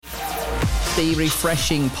The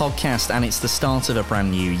refreshing podcast, and it's the start of a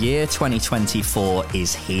brand new year. 2024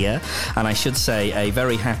 is here, and I should say a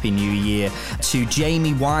very happy new year to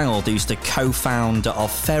Jamie Wild, who's the co-founder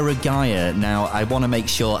of Feragaia. Now, I want to make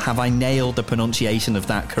sure, have I nailed the pronunciation of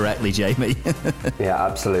that correctly, Jamie? Yeah,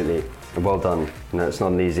 absolutely. Well done. No, it's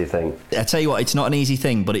not an easy thing. I tell you what, it's not an easy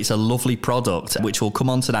thing, but it's a lovely product, which we'll come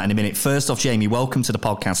on to that in a minute. First off, Jamie, welcome to the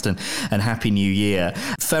podcast and Happy New Year.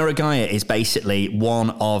 Feragaia is basically one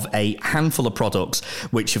of a handful of products,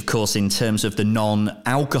 which of course, in terms of the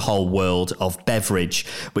non-alcohol world of beverage,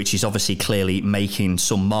 which is obviously clearly making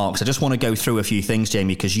some marks. I just want to go through a few things,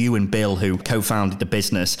 Jamie, because you and Bill, who co-founded the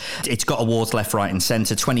business, it's got awards left, right and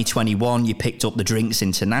centre. 2021, you picked up the Drinks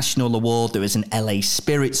International Award. There was an LA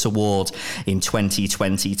Spirits Award in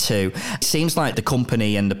 2022. It seems like the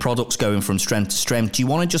company and the product's going from strength to strength. Do you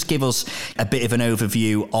want to just give us a bit of an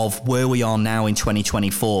overview of where we are now in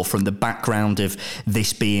 2024 from the background of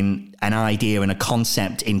this being an idea and a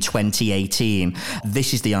concept in 2018?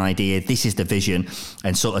 This is the idea, this is the vision,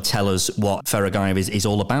 and sort of tell us what Feragaia is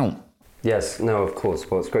all about. Yes, no, of course.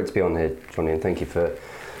 Well, it's great to be on here, Johnny, and thank you for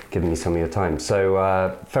giving me some of your time. So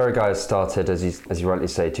Feragaia started, as you rightly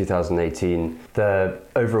say, 2018. The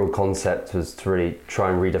overall concept was to really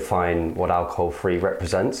try and redefine what alcohol-free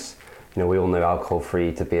represents. You know, we all know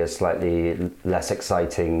alcohol-free to be a slightly less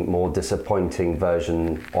exciting, more disappointing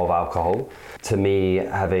version of alcohol. To me,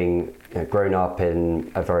 having grown up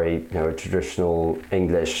in a very traditional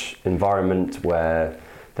English environment where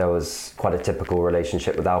there was quite a typical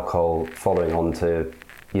relationship with alcohol, following on to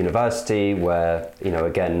university where,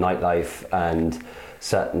 again, nightlife and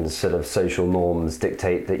certain sort of social norms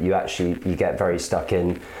dictate that you get very stuck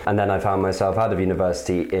in. And then I found myself out of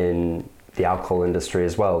university in the alcohol industry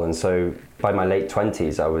as well. And so by my late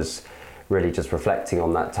 20s, I was really just reflecting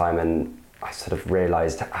on that time, and I sort of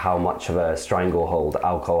realized how much of a stranglehold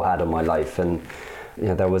alcohol had on my life. And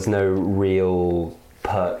there was no real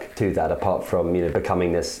perk to that apart from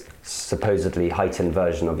becoming this supposedly heightened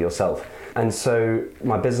version of yourself. And so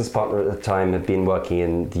my business partner at the time had been working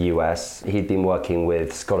in the US. He'd been working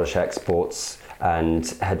with Scottish exports and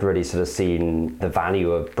had really sort of seen the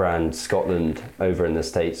value of brand Scotland over in the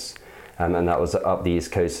States. And that was up the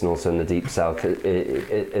East Coast and also in the Deep South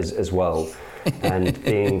as well. And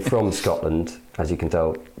being from Scotland, as you can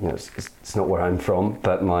tell, it's not where I'm from,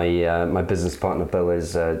 but my business partner Bill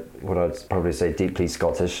is what I'd probably say deeply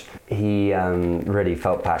Scottish. He really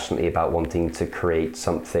felt passionately about wanting to create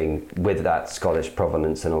something with that Scottish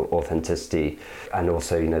provenance and authenticity, and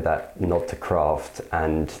also that nod to craft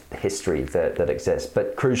and history that exists.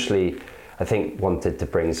 But crucially, I think wanted to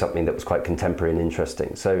bring something that was quite contemporary and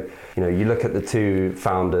interesting. So, you look at the two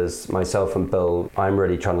founders, myself and Bill, I'm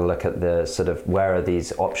really trying to look at the sort of where are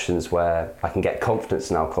these options where I can get confidence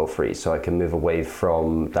in alcohol-free, so I can move away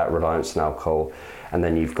from that reliance on alcohol. And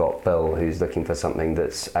then you've got Bill, who's looking for something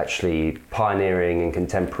that's actually pioneering and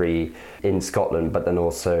contemporary in Scotland, but then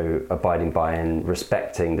also abiding by and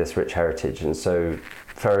respecting this rich heritage. And so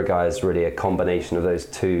Feragaia is really a combination of those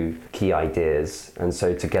two key ideas. And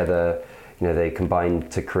so together, they combined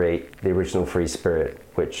to create the original Free Spirit,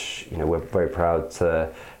 which we're very proud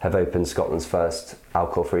to have opened Scotland's first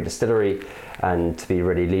alcohol-free distillery, and to be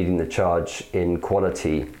really leading the charge in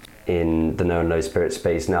quality in the no and low spirit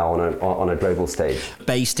space now on a global stage.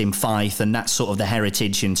 Based in Fife, and that's sort of the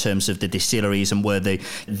heritage in terms of the distilleries and where the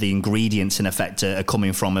ingredients in effect are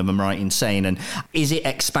coming from, if I'm right in saying. And is it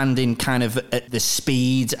expanding kind of at the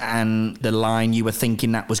speed and the line you were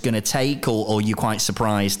thinking that was going to take, or are you quite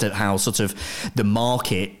surprised at how sort of the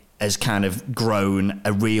market has kind of grown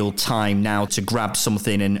a real time now to grab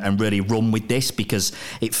something and really run with this, because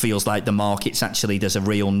it feels like the market's actually, there's a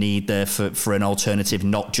real need there for an alternative,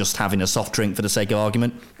 not just having a soft drink for the sake of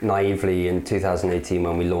argument? Naively, in 2018,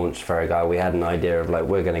 when we launched Feragaia, we had an idea of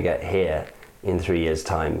we're going to get here in 3 years'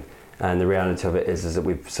 time. And the reality of it is that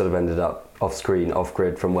we've sort of ended up off screen, off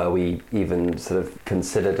grid from where we even sort of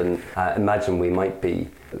considered and imagined we might be.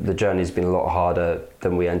 The journey's been a lot harder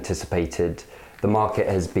than we anticipated. The market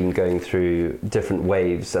has been going through different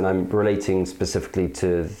waves, and I'm relating specifically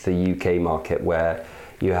to the UK market, where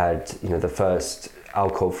you had the first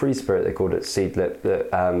alcohol-free spirit, they called it Seedlip, that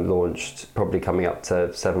launched probably coming up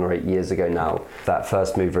to 7 or 8 years ago now. That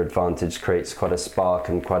first mover advantage creates quite a spark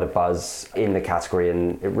and quite a buzz in the category,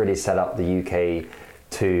 and it really set up the UK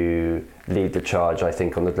to lead the charge, I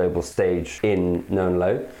think, on the global stage in no and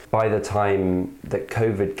low. By the time that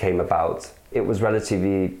COVID came about, it was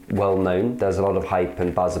relatively well known. There's a lot of hype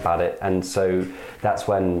and buzz about it. And so that's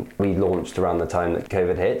when we launched around the time that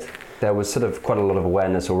COVID hit. There was sort of quite a lot of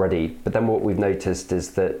awareness already. But then what we've noticed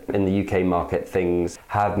is that in the UK market, things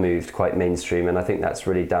have moved quite mainstream. And I think that's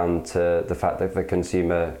really down to the fact that the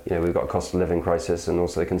consumer, we've got a cost of living crisis, and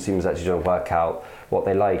also the consumers actually trying to work out what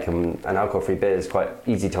they like. And alcohol-free beer is quite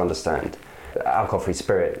easy to understand. Alcohol-free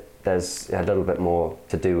spirit, there's a little bit more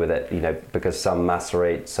to do with it, because some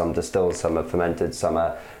macerate, some distill, some are fermented, some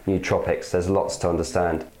are nootropics. There's lots to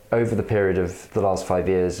understand. Over the period of the last 5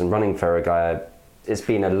 years and running Feragaia, it's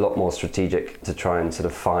been a lot more strategic to try and sort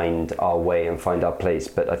of find our way and find our place.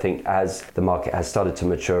 But I think as the market has started to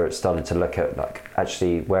mature, it's started to look at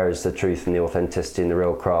actually where is the truth and the authenticity and the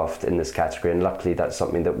real craft in this category. And luckily that's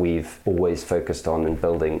something that we've always focused on and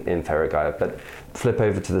building in Feragaia. But flip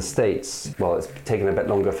over to the States, well, it's taken a bit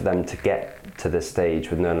longer for them to get to this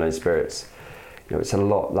stage with no spirits. It's a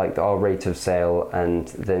lot like our rate of sale and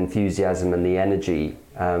the enthusiasm and the energy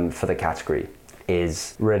for the category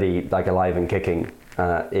is really alive and kicking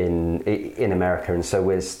in America. And so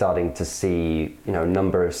we're starting to see a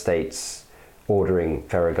number of states ordering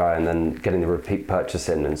Feragaia and then getting the repeat purchase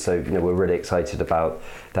in. And so we're really excited about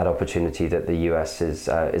that opportunity that the US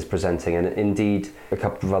is presenting, and indeed a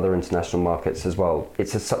couple of other international markets as well.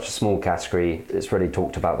 It's such a small category. It's really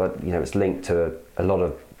talked about, but it's linked to a lot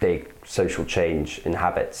of big social change in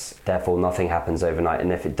habits. Therefore nothing happens overnight,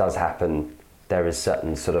 and if it does happen, there is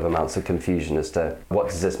certain sort of amounts of confusion as to what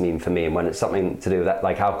does this mean for me. And when it's something to do with that,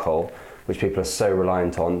 like alcohol, which people are so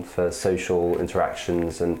reliant on for social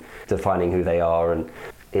interactions and defining who they are, and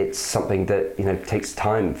it's something that takes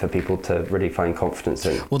time for people to really find confidence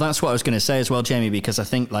in. Well, that's what I was going to say as well, Jamie, because I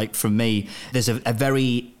think for me, there's a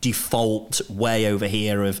very default way over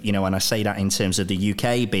here of, and I say that in terms of the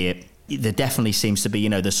UK, be it, there definitely seems to be,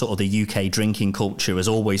 the sort of the UK drinking culture has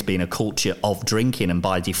always been a culture of drinking, and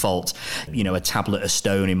by default, a tablet of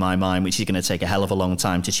Stone in my mind, which is going to take a hell of a long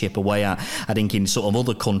time to chip away at. I think in sort of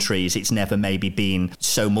other countries, it's never maybe been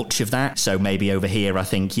so much of that. So maybe over here, I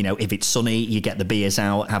think, if it's sunny, you get the beers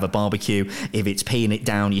out, have a barbecue. If it's peeing it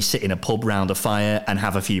down, you sit in a pub round a fire and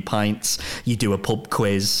have a few pints. You do a pub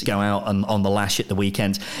quiz, go out on the lash at the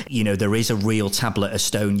weekend. There is a real tablet of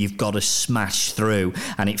Stone you've got to smash through,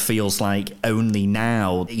 and it feels like only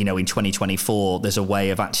now, in 2024, there's a way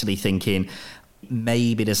of actually thinking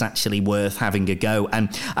maybe it's actually worth having a go. And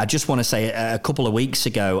I just want to say, a couple of weeks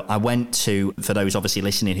ago, I went to, for those obviously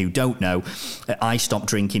listening who don't know, I stopped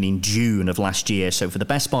drinking in June of last year. So for the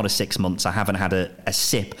best part of 6 months, I haven't had a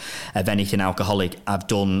sip of anything alcoholic. I've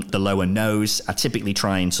done the low and nose. I typically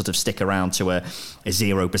try and sort of stick around to a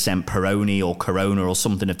 0% Peroni or Corona or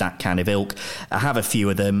something of that kind of ilk. I have a few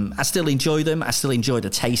of them. I still enjoy them. I still enjoy the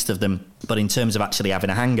taste of them. But in terms of actually having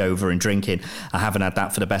a hangover and drinking, I haven't had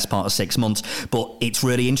that for the best part of 6 months. But it's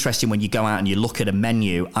really interesting when you go out and you look at a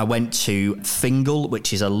menu. I went to Fingal,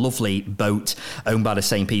 which is a lovely boat owned by the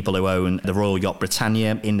same people who own the Royal Yacht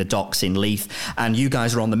Britannia in the docks in Leith. And you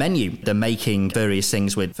guys are on the menu. They're making various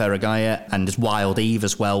things with Feragaia, and there's Wild Eve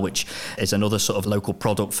as well, which is another sort of local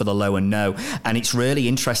product for the low and no. And it's really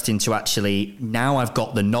interesting to actually, now I've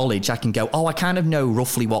got the knowledge, I can go, I kind of know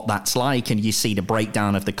roughly what that's like. And you see the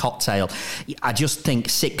breakdown of the cocktail. I just think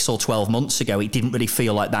 6 or 12 months ago, it didn't really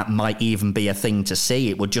feel like that might even be a thing to see.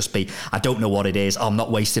 It would just be, I don't know what it is. I'm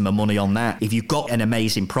not wasting my money on that. If you've got an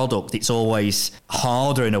amazing product, it's always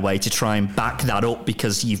harder in a way to try and back that up,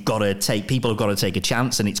 because people have got to take a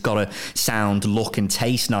chance, and it's got to sound, look and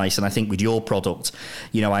taste nice. And I think with your product,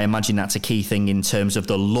 I imagine that's a key thing in terms of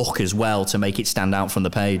the look as well, to make it stand out from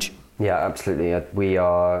the page. Yeah, absolutely. We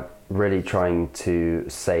are really trying to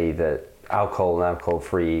say that alcohol and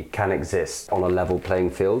alcohol-free can exist on a level playing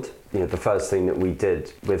field. The first thing that we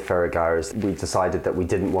did with Feragaia is we decided that we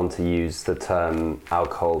didn't want to use the term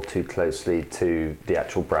alcohol too closely to the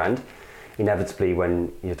actual brand. Inevitably,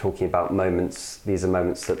 when you're talking about moments, these are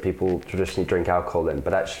moments that people traditionally drink alcohol in,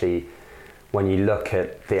 but actually, when you look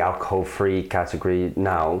at the alcohol-free category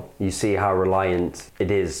now, you see how reliant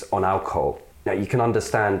it is on alcohol. Now, you can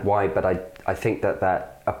understand why, but I think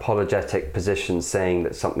that apologetic position saying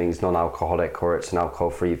that something's non-alcoholic or it's an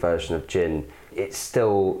alcohol-free version of gin, it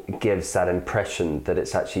still gives that impression that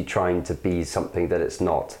it's actually trying to be something that it's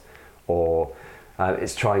not, or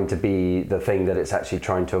it's trying to be the thing that it's actually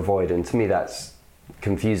trying to avoid. And to me, that's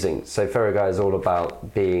confusing. So Feragaia is all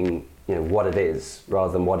about being what it is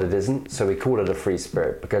rather than what it isn't. So we call it a free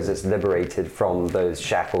spirit because it's liberated from those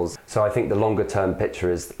shackles. So I think the longer term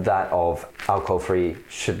picture is that of alcohol free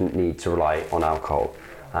shouldn't need to rely on alcohol.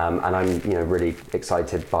 And I'm really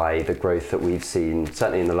excited by the growth that we've seen,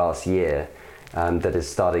 certainly in the last year, that is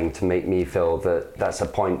starting to make me feel that that's a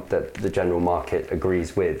point that the general market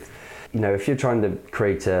agrees with. If you're trying to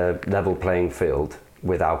create a level playing field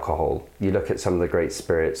with alcohol, you look at some of the great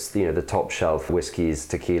spirits, the top shelf whiskeys,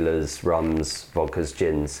 tequilas, rums, vodkas,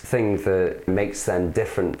 gins. The thing that makes them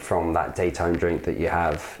different from that daytime drink that you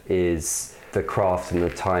have is the craft and the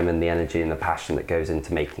time and the energy and the passion that goes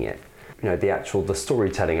into making it. The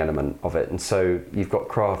storytelling element of it. And so you've got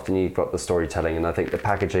craft and you've got the storytelling, and I think the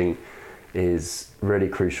packaging is really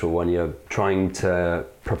crucial when you're trying to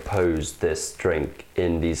propose this drink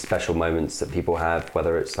in these special moments that people have,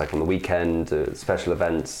 whether it's like on the weekend, special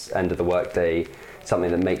events, end of the workday,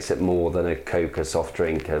 something that makes it more than a Coke, a soft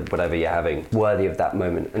drink, or whatever you're having, worthy of that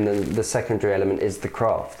moment. And then the secondary element is the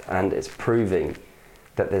craft, and it's proving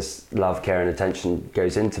that this love, care and attention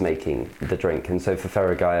goes into making the drink. And so for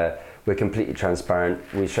Feragaia, we're completely transparent.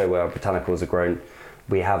 We show where our botanicals are grown.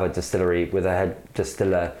 We have a distillery with a head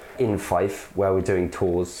distiller in Fife where we're doing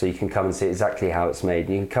tours, so you can come and see exactly how it's made.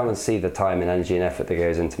 You can come and see the time and energy and effort that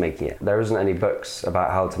goes into making it. There isn't any books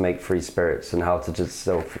about how to make free spirits and how to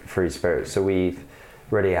distill free spirits, so we've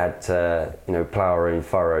really had to plough our own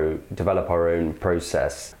furrow, develop our own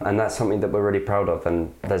process, and that's something that we're really proud of.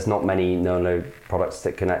 And there's not many no products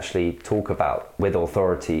that can actually talk about with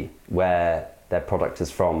authority where their product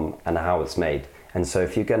is from and how it's made. And so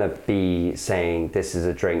if you're going to be saying this is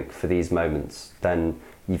a drink for these moments, then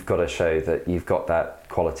you've got to show that you've got that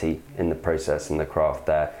quality in the process and the craft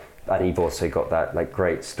there. And you've also got that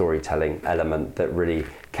great storytelling element that really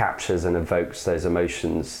captures and evokes those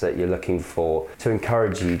emotions that you're looking for to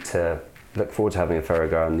encourage you to look forward to having a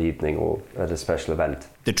Feragaia in the evening or at a special event.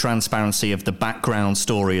 The transparency of the background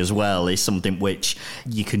story as well is something which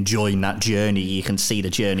you can join that journey. You can see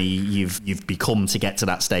the journey you've become to get to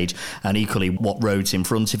that stage, and equally what road's in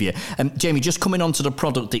front of you. Jamie, just coming on to the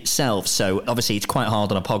product itself. So obviously it's quite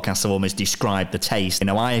hard on a podcast to almost describe the taste.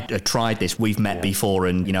 I tried this. We've met before,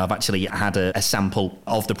 and I've actually had a sample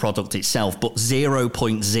of the product itself, but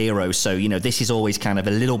 0.0. So this is always kind of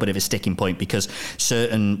a little bit of a sticking point because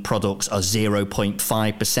certain products are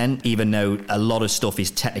 0.5%, even though a lot of stuff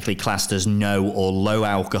is technically classed as no or low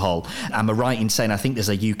alcohol. Am I right in saying I think there's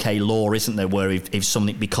a UK law, isn't there, where if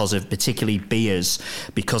something, because of particularly beers,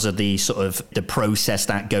 because of the sort of the process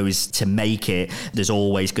that goes to make it, there's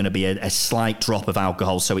always going to be a slight drop of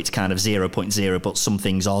alcohol, so it's kind of 0.0, but some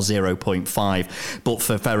things are 0.5. But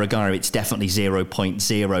for Feragaia, it's definitely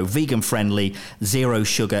 0.0. Vegan friendly, zero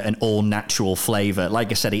sugar and all natural flavour.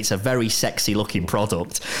 Like I said, it's a very sexy looking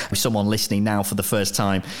product. If someone listening now for the first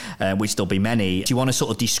time, which there'll be many, do you want to sort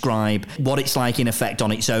of describe what it's like in effect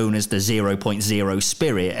on its own as the 0.0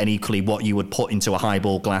 spirit, and equally what you would put into a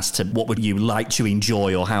highball glass to what would you like to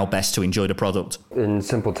enjoy or how best to enjoy the product? In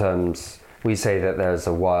simple terms, we say that there's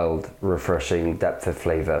a wild, refreshing depth of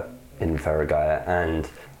flavour in Feragaia, and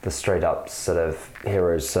the straight up sort of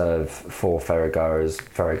hero serve for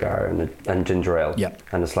Feragaia and ginger ale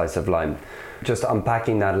and a slice of lime. Just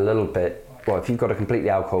unpacking that a little bit, well, if you've got a completely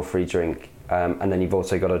alcohol-free drink, and then you've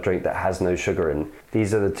also got a drink that has no sugar in.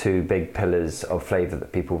 These are the two big pillars of flavour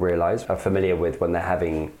that people realise, are familiar with when they're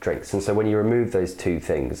having drinks. And so when you remove those two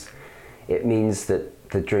things, it means that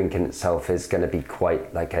the drink in itself is going to be quite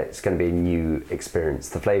it's going to be a new experience.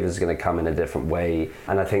 The flavours are going to come in a different way.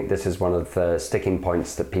 And I think this is one of the sticking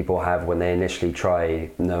points that people have when they initially try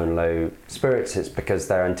no and low spirits. It's because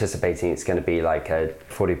they're anticipating it's going to be like a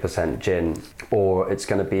 40% gin, or it's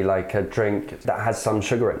going to be like a drink that has some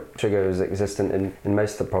sugar in. Sugar is existent in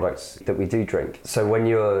most of the products that we do drink. So when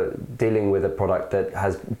you're dealing with a product that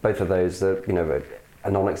has both of those that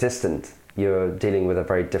are non-existent, you're dealing with a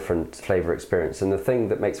very different flavour experience. And the thing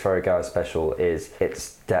that makes Feragaia special is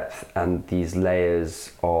its depth and these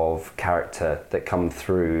layers of character that come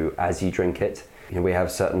through as you drink it. We have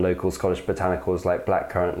certain local Scottish botanicals like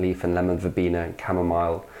blackcurrant leaf and lemon verbena and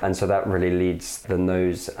chamomile. And so that really leads the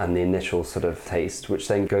nose and the initial sort of taste, which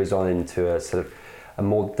then goes on into a sort of a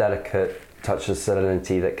more delicate touch of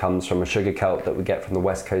salinity that comes from a sugar kelp that we get from the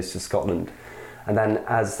west coast of Scotland. And then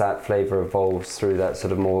as that flavour evolves through that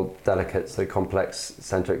sort of more delicate, sort of complex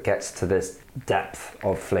centre, it gets to this depth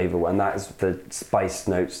of flavour, and that is the spice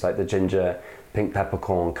notes like the ginger, pink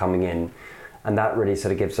peppercorn coming in. And that really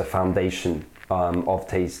sort of gives a foundation of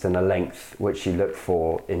taste and a length which you look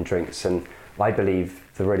for in drinks. And I believe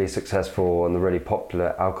the really successful and the really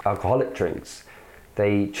popular alcoholic drinks,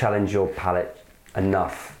 they challenge your palate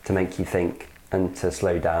enough to make you think and to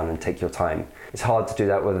slow down and take your time. It's hard to do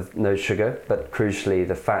that with no sugar, but crucially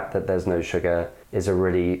the fact that there's no sugar is a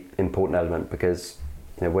really important element, because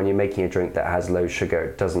when you're making a drink that has low sugar,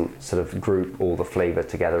 it doesn't sort of group all the flavour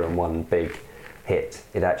together in one big hit.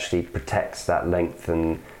 It actually protects that length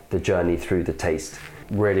and the journey through the taste.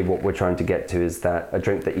 Really what we're trying to get to is that a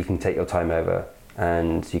drink that you can take your time over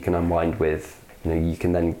and you can unwind with. You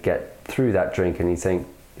can then get through that drink and you think,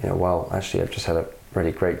 well, actually I've just had a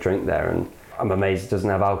really great drink there, and I'm amazed it doesn't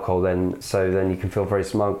have alcohol then. So then you can feel very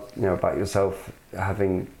smug, about yourself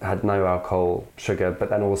having had no alcohol, sugar, but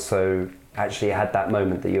then also actually had that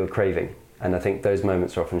moment that you were craving. And I think those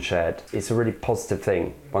moments are often shared. It's a really positive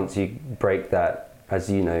thing once you break that, as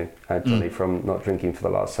you know, Johnny, from not drinking for the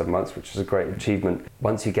last 7 months, which is a great achievement.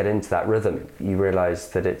 Once you get into that rhythm, you realise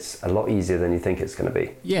that it's a lot easier than you think it's going to be.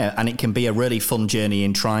 Yeah, and it can be a really fun journey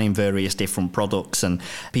in trying various different products, and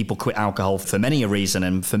people quit alcohol for many a reason.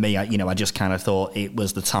 And for me, I just kind of thought it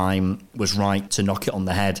was the time was right to knock it on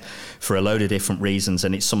the head for a load of different reasons.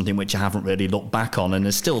 And it's something which I haven't really looked back on. And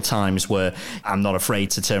there's still times where I'm not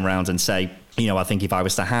afraid to turn around and say, I think if I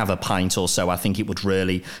was to have a pint or so, I think it would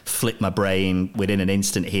really flip my brain within an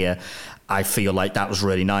instant here. I feel like that was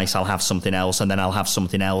really nice. I'll have something else, and then I'll have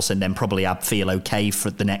something else, and then probably I'd feel okay for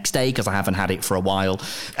the next day because I haven't had it for a while.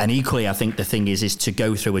 And equally, I think the thing is to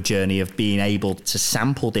go through a journey of being able to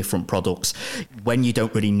sample different products when you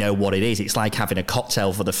don't really know what it is. It's like having a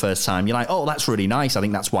cocktail for the first time. You're like, oh, that's really nice. I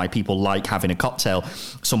think that's why people like having a cocktail.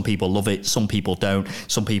 Some people love it, some people don't.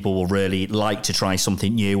 Some people will really like to try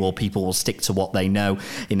something new, or people will stick to what they know.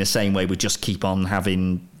 In the same way, we just keep on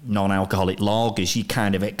having non-alcoholic lagers. You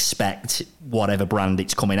kind of expect whatever brand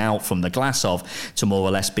it's coming out from the glass of to more or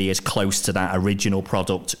less be as close to that original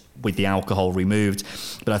product with the alcohol removed.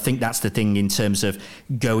 But I think that's the thing in terms of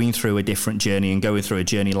going through a different journey and going through a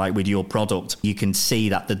journey like with your product. You can see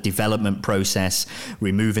that the development process,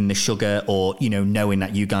 removing the sugar, or, knowing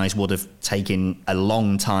that you guys would have taken a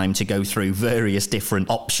long time to go through various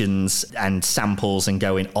different options and samples and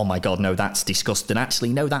going, oh my God, no, that's disgusting. Actually,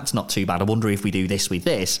 no, that's not too bad. I wonder if we do this with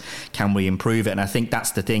this, can we improve it? And I think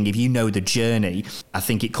that's the thing. If you know the journey, I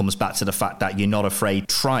think it comes back to the fact that you're not afraid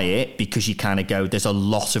to try it, because you kind of go, there's a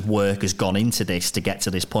lot of work has gone into this to get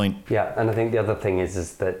to this point. Yeah, and I think the other thing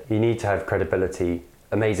is that you need to have credibility.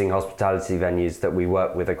 Amazing hospitality venues that we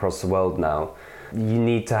work with across the world now, you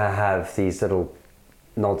need to have these little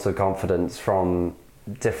nods of confidence from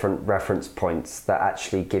different reference points that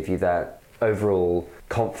actually give you that overall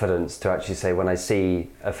confidence to actually say, when I see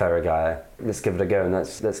a Feragaia, let's give it a go and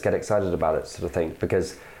let's get excited about it, sort of thing.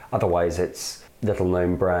 Because otherwise it's little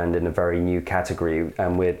known brand in a very new category,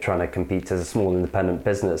 and we're trying to compete as a small independent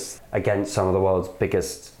business against some of the world's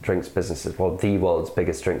biggest drinks businesses, the world's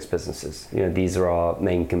biggest drinks businesses. These are our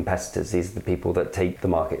main competitors. These are the people that take the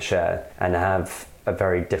market share and have a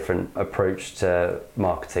very different approach to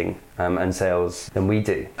marketing and sales than we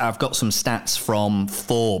do. I've got some stats from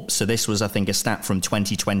Forbes. So this was, I think, a stat from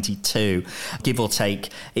 2022. Give or take,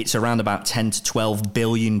 it's around about $10 to $12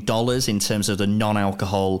 billion in terms of the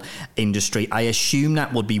non-alcohol industry. I assume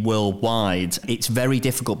that would be worldwide. It's very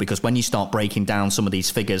difficult because when you start breaking down some of these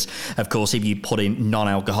figures, of course, if you put in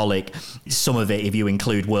non-alcoholic, some of it, if you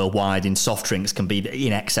include worldwide in soft drinks, can be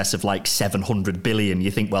in excess of like 700 billion. You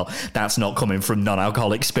think, well, that's not coming from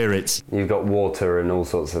non-alcoholic spirits. You've got water and all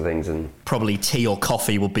sorts of things. And probably tea or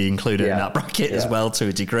coffee would be included in that bracket as well, to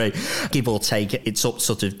a degree. Give or take, it's up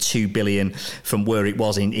sort of 2 billion from where it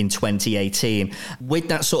was in 2018. With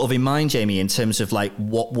that sort of in mind, Jamie, in terms of like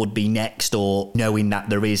what would be next, or knowing that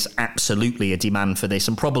there is absolutely a demand for this,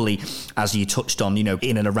 and probably, as you touched on,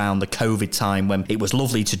 in and around the COVID time when it was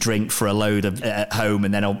lovely to drink for a load of at home,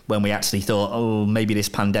 and then when we actually thought, oh, maybe this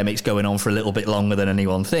pandemic's going on for a little bit longer than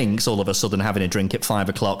anyone thinks, all of a sudden having a drink at 5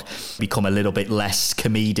 o'clock become a little bit less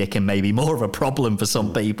comedic and maybe more of a problem for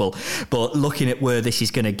some people. But looking at where this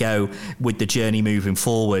is going to go with the journey moving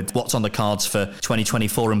forward, what's on the cards for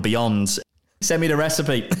 2024 and beyond? Send me the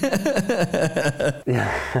recipe.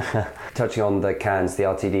 Touching on the cans, the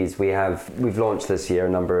RTDs, we've launched this year a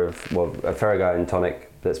number of, a Feragaia and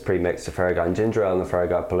tonic that's pre-mixed, a Feragaia and ginger ale and a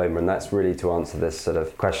Feragaia Paloma, and that's really to answer this sort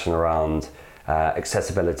of question around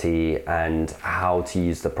accessibility and how to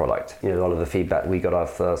use the product. A lot of the feedback we got our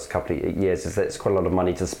first couple of years is that it's quite a lot of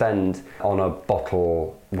money to spend on a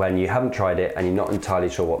bottle when you haven't tried it and you're not entirely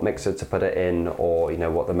sure what mixer to put it in, or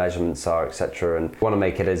what the measurements are, etc. And want to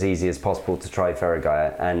make it as easy as possible to try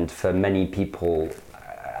Feragaia. And for many people,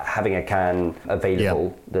 having a can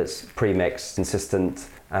available that's pre-mixed, consistent,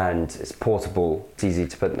 and it's portable, it's easy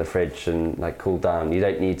to put in the fridge and cool down. You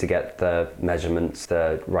don't need to get the measurements,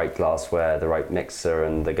 the right glassware, the right mixer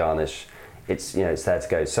and the garnish. It's it's there to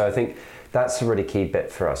go. So I think that's a really key bit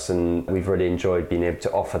for us, and we've really enjoyed being able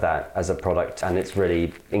to offer that as a product, and it's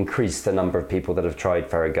really increased the number of people that have tried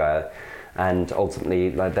Feragaia. and ultimately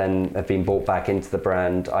then have been bought back into the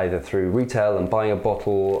brand either through retail and buying a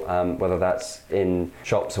bottle, whether that's in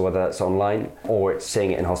shops or whether that's online, or it's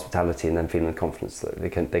seeing it in hospitality and then feeling the confidence that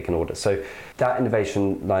they can order. So that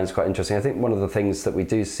innovation line is quite interesting. I think one of the things that we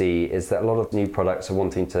do see is that a lot of new products are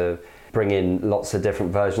wanting to bring in lots of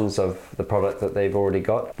different versions of the product that they've already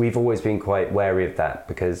got. We've always been quite wary of that,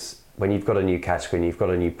 because when you've got a new category and you've got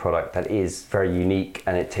a new product that is very unique,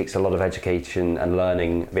 and it takes a lot of education and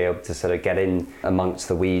learning to be able to sort of get in amongst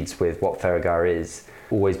the weeds with what Feragaia is,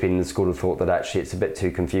 always been in the school of thought that actually it's a bit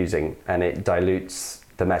too confusing and it dilutes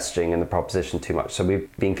the messaging and the proposition too much. So we've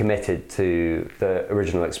been committed to the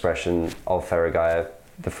original expression of Feragaia,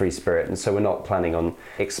 the free spirit, and so we're not planning on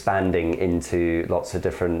expanding into lots of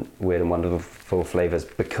different weird and wonderful flavors,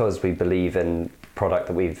 because we believe in product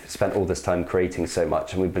that we've spent all this time creating so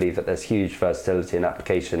much, and we believe that there's huge versatility and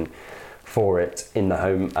application for it in the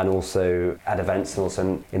home and also at events and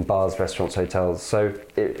also in bars, restaurants, hotels. So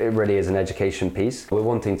it really is an education piece. We're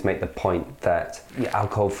wanting to make the point that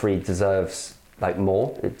alcohol-free deserves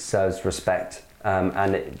more. It deserves respect,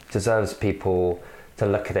 and it deserves people to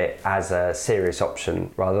look at it as a serious option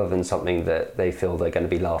rather than something that they feel they're going to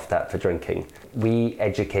be laughed at for drinking. We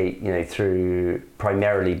educate, through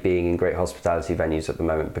primarily being in great hospitality venues at the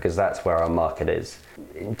moment, because that's where our market is.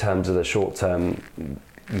 In terms of the short term,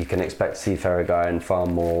 you can expect to see Feragaia in far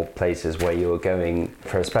more places where you are going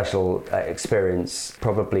for a special experience,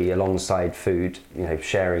 probably alongside food,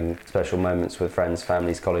 sharing special moments with friends,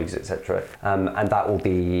 families, colleagues, etc. And that will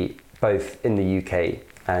be both in the UK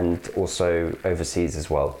and also overseas as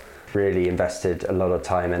well. Really invested a lot of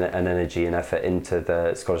time and energy and effort into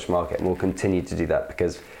the Scottish market, and we'll continue to do that,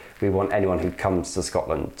 because we want anyone who comes to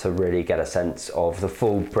Scotland to really get a sense of the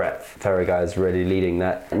full breadth. Feragaia is really leading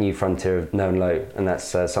that new frontier of known low, and that's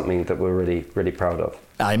something that we're really, really proud of.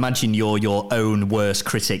 I imagine you're your own worst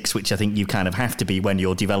critics, which I think you kind of have to be when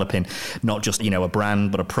you're developing not just, a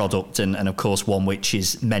brand, but a product, and of course one which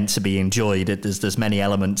is meant to be enjoyed. There's many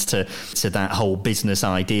elements to that whole business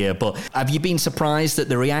idea. But have you been surprised at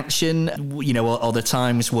the reaction? Are there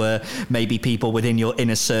times where maybe people within your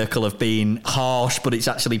inner circle have been harsh, but it's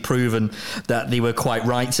actually proven that they were quite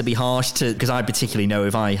right to be harsh? Because I particularly know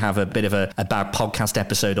if I have a bit of a bad podcast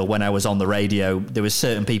episode, or when I was on the radio, there were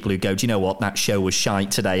certain people who go, do you know what, that show was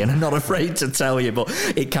shite today, and I'm not afraid to tell you, but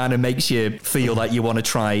it kind of makes you feel like you want to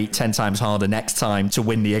try 10 times harder next time to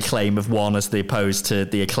win the acclaim of one as opposed to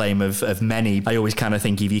the acclaim of many. I always kind of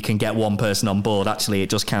think if you can get one person on board, actually it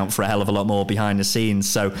does count for a hell of a lot more behind the scenes.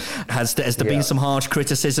 So has there been some harsh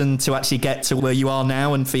criticism to actually get to where you are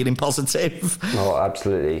now and feeling positive? Oh,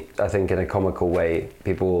 absolutely. I think in a comical way,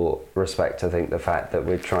 people respect, I think, the fact that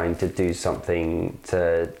we're trying to do something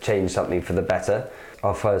to change something for the better.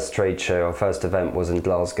 Our first trade show, our first event was in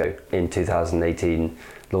Glasgow in 2018,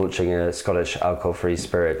 launching a Scottish alcohol-free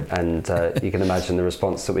spirit, and you can imagine the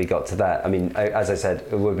response that we got to that. I mean, as I said,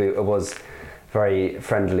 it was very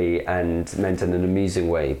friendly and meant in an amusing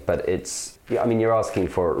way, but you're asking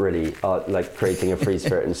for it really, like creating a free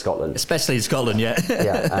spirit in Scotland. Especially in Scotland, yeah.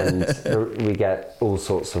 Yeah, and we get all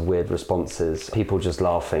sorts of weird responses. People just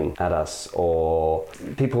laughing at us, or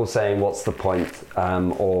people saying, what's the point?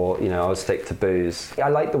 Or, I'll stick to booze. I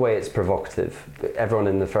like the way it's provocative. Everyone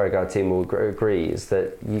in the Feragaia team will agree, is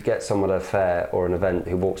that you get someone at a fair or an event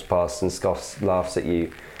who walks past and scoffs, laughs at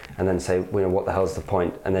you, and then say, what the hell's the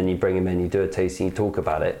point? And then you bring him in, you do a tasting, you talk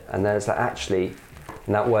about it, and then it's like, actually,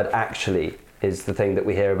 and that word actually is the thing that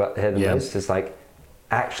we hear the most. It's like,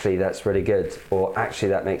 actually, that's really good, or actually,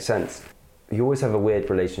 that makes sense. You always have a weird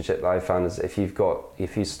relationship that I found is if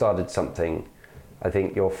you started something, I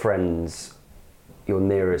think your friends, your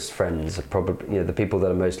nearest friends are probably, the people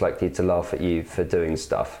that are most likely to laugh at you for doing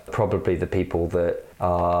stuff, probably the people that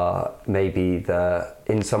are maybe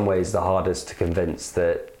in some ways the hardest to convince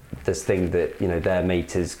that this thing that, their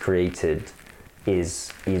mate has created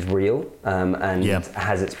is real and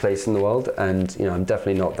has its place in the world. And I'm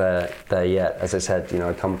definitely not there yet. As I said,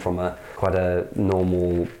 I come from quite a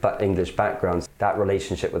normal English background. That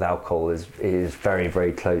relationship with alcohol is very,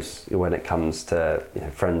 very close when it comes to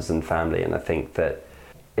friends and family. And I think that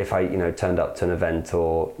if I turned up to an event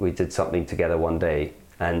or we did something together one day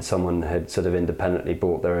and someone had sort of independently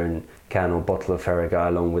brought their own can or bottle of Feragaia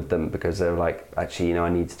along with them because they were like, actually, I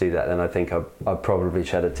need to do that, then I think I'd probably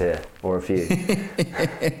shed a tear or a few.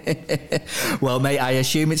 Well, mate, I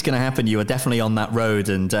assume it's going to happen. You are definitely on that road,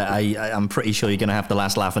 and I'm pretty sure you're going to have the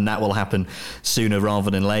last laugh, and that will happen sooner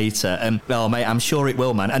rather than later. Well, mate, I'm sure it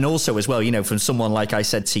will, man. And also as well, from someone like I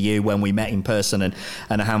said to you when we met in person, and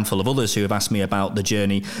a handful of others who have asked me about the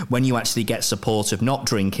journey, when you actually get support of not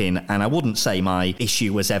drinking, and I wouldn't say my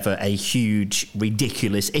issue was ever a huge,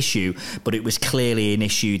 ridiculous issue, but it was clearly an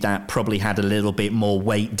issue that probably had a little bit more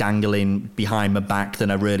weight dangling behind my back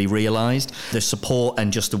than I really realised. The support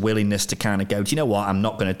and just the willingness to kind of go, do you know what, I'm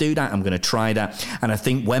not going to do that, I'm going to try that. And I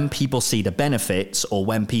think when people see the benefits, or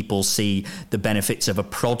when people see the benefits of a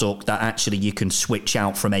product that actually you can switch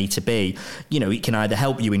out from A to B, you know, it can either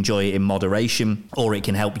help you enjoy it in moderation, or it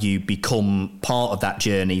can help you become part of that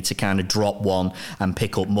journey to kind of drop one and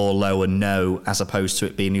pick up more low and no, as opposed to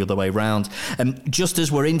it being the other way around. And just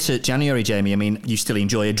as we're into January, Jamie, I mean, you still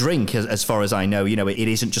enjoy a drink, as far as I know. You know, it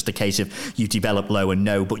isn't just a case of you develop low and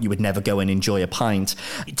no, but you would never go and enjoy a pint.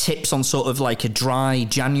 Tips on sort of like a dry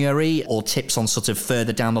January, or tips on sort of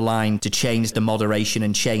further down the line to change the moderation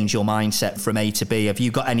and change your mindset from A to B? Have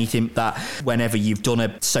you got anything that whenever you've done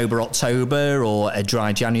a sober October or a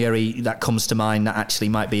dry January that comes to mind that actually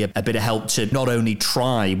might be a bit of help to not only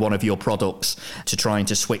try one of your products, to trying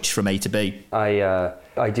to switch from A to B?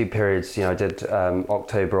 I do periods, you know, I did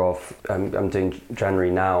October off, I'm doing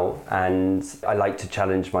January now, and I like to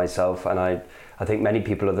challenge myself, and I think many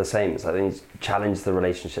people are the same. So I think challenge the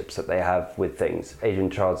relationships that they have with things. Adrian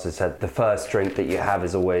Charles has said the first drink that you have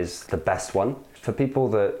is always the best one. For people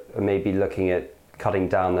that are maybe looking at cutting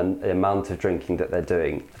down the amount of drinking that they're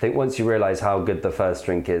doing, I think once you realise how good the first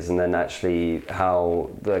drink is, and then actually how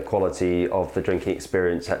the quality of the drinking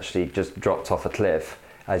experience actually just drops off a cliff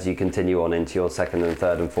as you continue on into your second and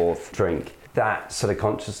third and fourth drink. That sort of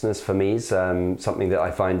consciousness for me is something that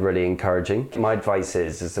I find really encouraging. My advice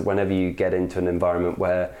is that whenever you get into an environment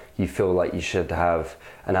where you feel like you should have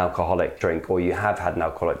an alcoholic drink, or you have had an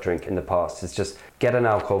alcoholic drink in the past, is just get an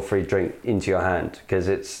alcohol-free drink into your hand, because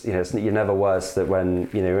it's, you know, you're never worse that when,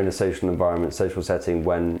 you know, you're in a social environment, social setting,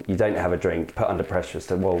 when you don't have a drink, put under pressure as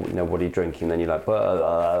to, well, you know, what are you drinking? Then you're like,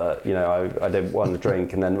 you know, I don't want to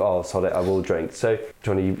drink, and then, oh, sod it, I will drink. So,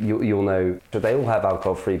 Johnny, you'll know that they all have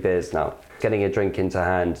alcohol-free beers now. Getting a drink into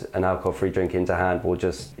hand, an alcohol-free drink into hand,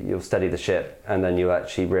 you'll steady the ship, and then you'll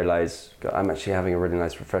actually realise, I'm actually having a really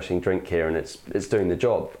nice, refreshing drink here, and it's doing the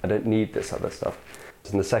job. I don't need this other stuff.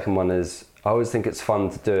 And the second one is, I always think it's fun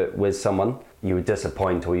to do it with someone. You would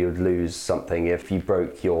disappoint or you would lose something if you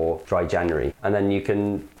broke your dry January, and then you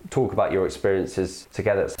can talk about your experiences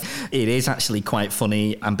together. It is actually quite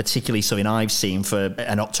funny, and particularly something I've seen for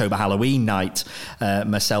an October Halloween night,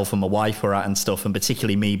 myself and my wife were at and stuff, and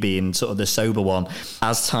particularly me being sort of the sober one.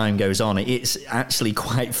 As time goes on, it's actually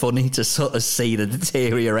quite funny to sort of see the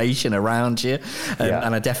deterioration around you.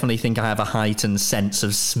 And I definitely think I have a heightened sense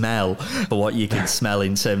of smell for what you can smell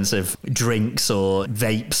in terms of drinks or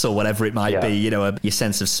vapes or whatever it might be. You know, your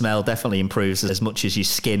sense of smell definitely improves as much as your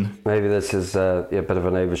skin. Maybe this is a bit of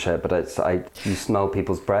an overshare, but you smell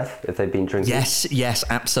people's breath if they've been drinking. Yes,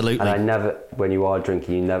 absolutely. And I never, when you are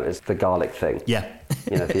drinking, it's the garlic thing. Yeah.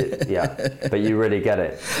 You know, but you really get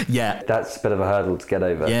it. Yeah. That's a bit of a hurdle to get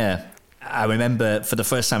over. Yeah. I remember for the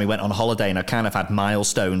first time we went on holiday, and I kind of had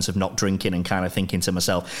milestones of not drinking, and kind of thinking to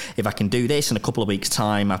myself, if I can do this in a couple of weeks'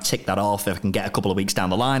 time, I'll tick that off. If I can get a couple of weeks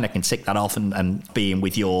down the line, I can tick that off. And being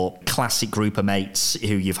with your classic group of mates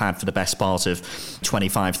who you've had for the best part of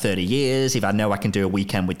 25, 30 years, if I know I can do a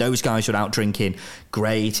weekend with those guys without drinking,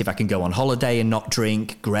 great. If I can go on holiday and not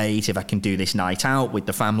drink, great. If I can do this night out with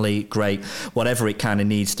the family, great. Whatever it kind of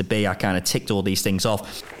needs to be, I kind of ticked all these things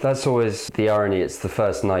off. That's always the irony. It's the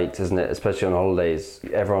first night, isn't it? Especially on holidays,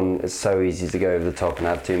 everyone, it's so easy to go over the top and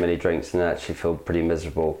have too many drinks and actually feel pretty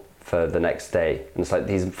miserable for the next day. And it's like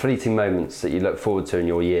these fleeting moments that you look forward to in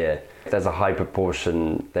your year. There's a high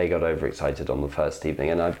proportion they got overexcited on the first evening,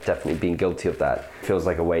 and I've definitely been guilty of that. It feels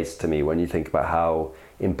like a waste to me when you think about how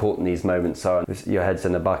important these moments are. Your head's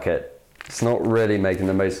in a bucket. It's not really making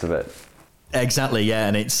the most of it. Exactly, yeah,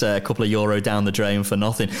 and it's a couple of euro down the drain for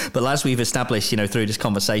nothing. But as we've established, you know, through this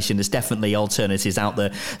conversation, there's definitely alternatives out there.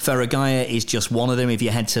 Feragaia is just one of them. If you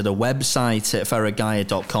head to the website at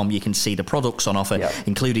feragaia.com, you can see the products on offer,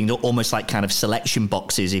 including almost like kind of selection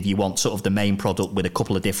boxes if you want sort of the main product with a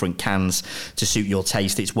couple of different cans to suit your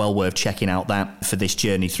taste. It's well worth checking out that for this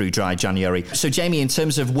journey through dry January. So Jamie, in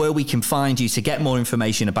terms of where we can find you to get more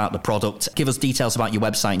information about the product, give us details about your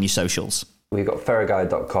website and your socials. We've got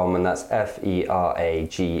feragaia.com, and that's Feragaia.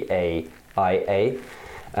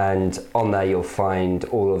 And on there you'll find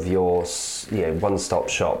all of your one-stop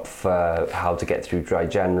shop for how to get through dry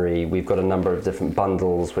January. We've got a number of different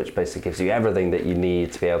bundles which basically gives you everything that you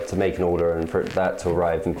need to be able to make an order and for that to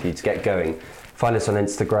arrive and for you to get going. Find us on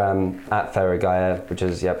Instagram at Feragaia, which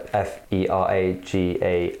is Feragaia.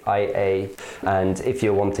 And if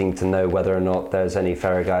you're wanting to know whether or not there's any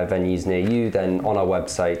Feragaia venues near you, then on our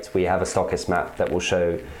website we have a stockist map that will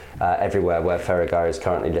show everywhere where Feragaia is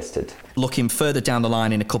currently listed. Looking further down the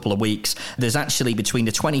line in a couple of weeks, there's actually between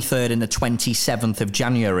the 23rd and the 27th of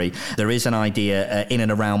January, there is an idea in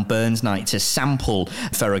and around Burns Night to sample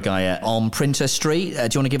Feragaia on Printer Street. Do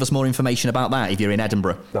you want to give us more information about that if you're in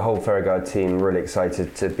Edinburgh? The whole Feragaia team really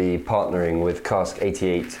excited to be partnering with Cask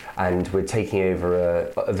 88, and we're taking over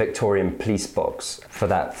a Victorian police box for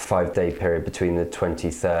that 5-day period between the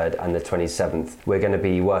 23rd and the 27th. We're going to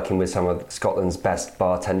be working with some of Scotland's best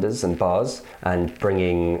bartenders and bars and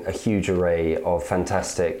bringing a huge array of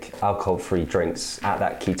fantastic alcohol-free drinks at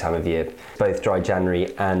that key time of year, both dry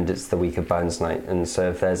January and it's the week of Burns Night. And so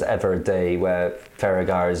if there's ever a day where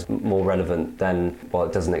Feragaia is more relevant, then, well,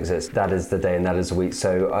 it doesn't exist. That is the day and that is the week.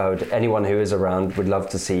 So anyone who is around would love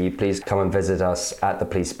to see you. Please come and visit us at the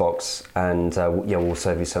police box, and we'll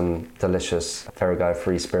serve you some delicious Feragaia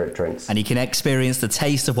free spirit drinks. And you can experience the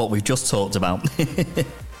taste of what we've just talked about.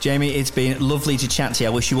 Jamie, it's been lovely to chat to you.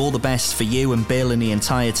 I wish you all the best for you and Bill and the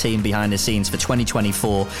entire team behind the scenes for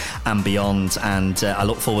 2024 and beyond. And I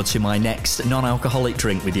look forward to my next non-alcoholic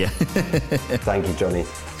drink with you. Thank you, Johnny.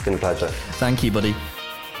 It's been a pleasure. Thank you, buddy.